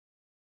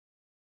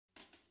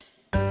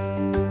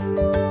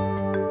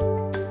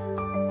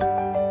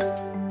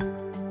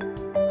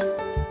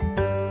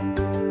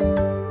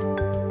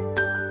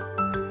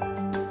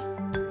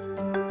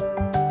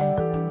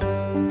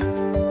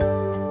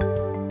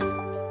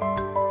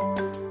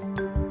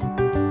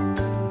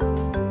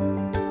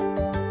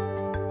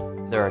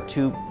there are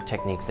two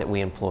techniques that we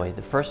employ.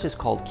 The first is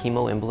called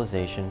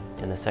chemoembolization,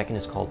 and the second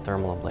is called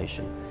thermal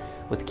ablation.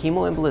 With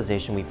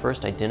chemoembolization, we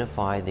first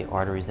identify the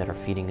arteries that are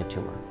feeding a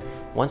tumor.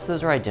 Once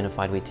those are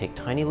identified, we take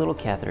tiny little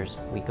catheters,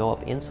 we go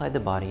up inside the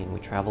body, and we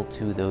travel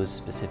to those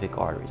specific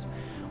arteries.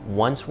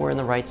 Once we're in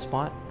the right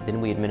spot, then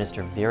we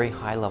administer very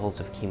high levels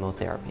of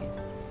chemotherapy.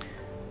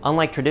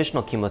 Unlike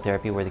traditional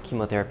chemotherapy, where the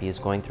chemotherapy is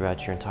going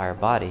throughout your entire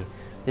body,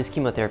 this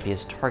chemotherapy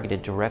is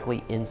targeted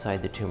directly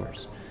inside the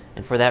tumors.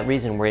 And for that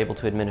reason, we're able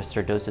to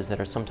administer doses that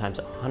are sometimes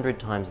 100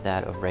 times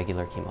that of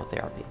regular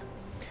chemotherapy.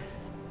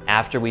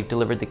 After we've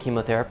delivered the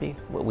chemotherapy,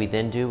 what we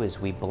then do is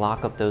we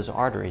block up those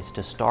arteries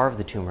to starve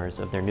the tumors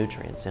of their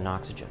nutrients and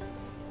oxygen.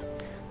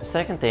 The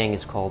second thing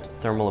is called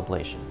thermal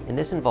ablation, and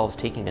this involves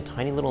taking a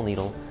tiny little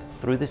needle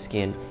through the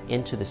skin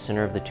into the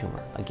center of the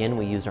tumor. Again,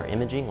 we use our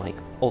imaging like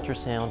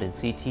ultrasound and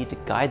CT to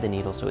guide the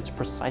needle so it's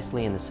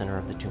precisely in the center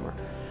of the tumor.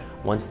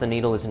 Once the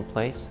needle is in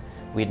place,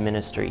 we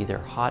administer either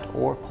hot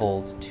or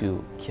cold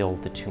to kill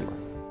the tumor.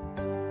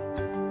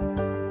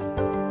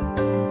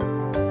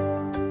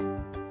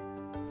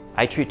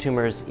 I treat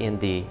tumors in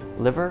the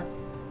liver,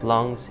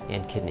 lungs,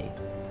 and kidney.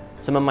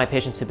 Some of my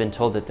patients have been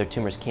told that their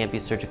tumors can't be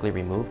surgically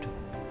removed.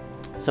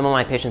 Some of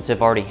my patients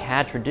have already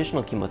had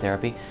traditional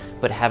chemotherapy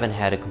but haven't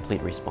had a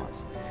complete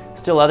response.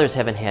 Still others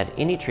haven't had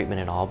any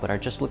treatment at all but are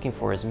just looking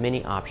for as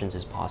many options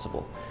as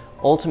possible.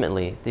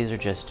 Ultimately, these are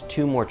just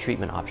two more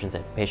treatment options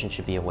that patients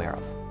should be aware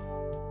of.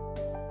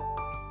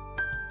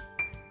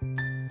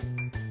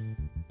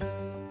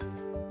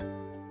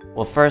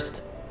 Well,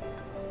 first,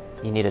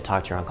 you need to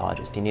talk to your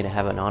oncologist. You need to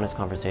have an honest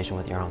conversation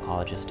with your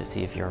oncologist to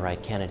see if you're a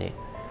right candidate.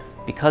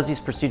 Because these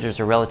procedures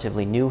are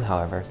relatively new,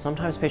 however,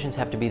 sometimes patients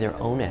have to be their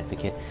own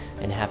advocate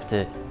and have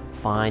to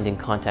find and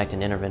contact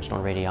an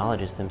interventional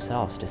radiologist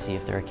themselves to see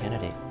if they're a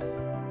candidate.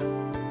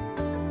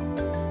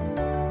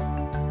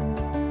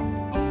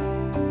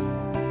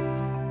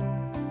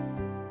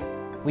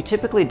 We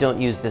typically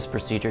don't use this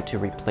procedure to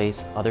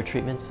replace other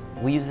treatments.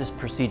 We use this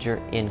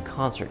procedure in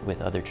concert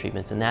with other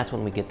treatments, and that's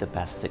when we get the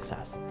best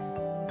success.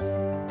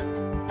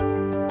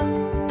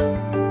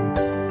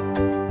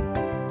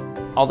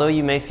 Although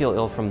you may feel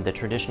ill from the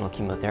traditional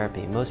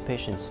chemotherapy, most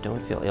patients don't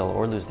feel ill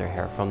or lose their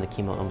hair from the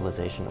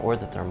chemoembolization or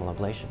the thermal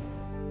ablation.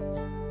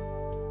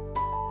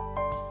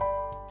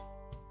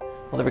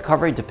 Well, the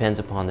recovery depends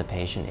upon the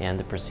patient and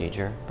the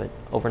procedure, but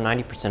over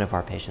 90% of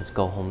our patients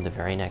go home the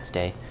very next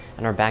day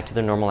and are back to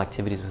their normal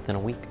activities within a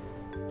week.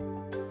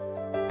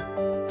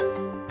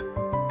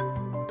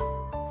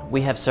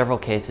 We have several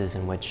cases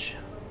in which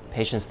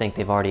patients think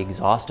they've already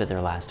exhausted their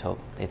last hope.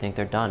 They think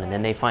they're done, and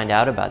then they find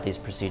out about these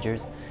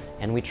procedures,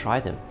 and we try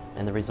them,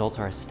 and the results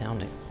are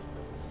astounding.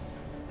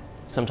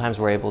 Sometimes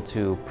we're able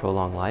to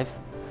prolong life,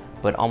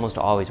 but almost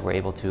always we're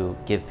able to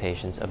give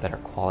patients a better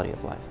quality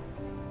of life.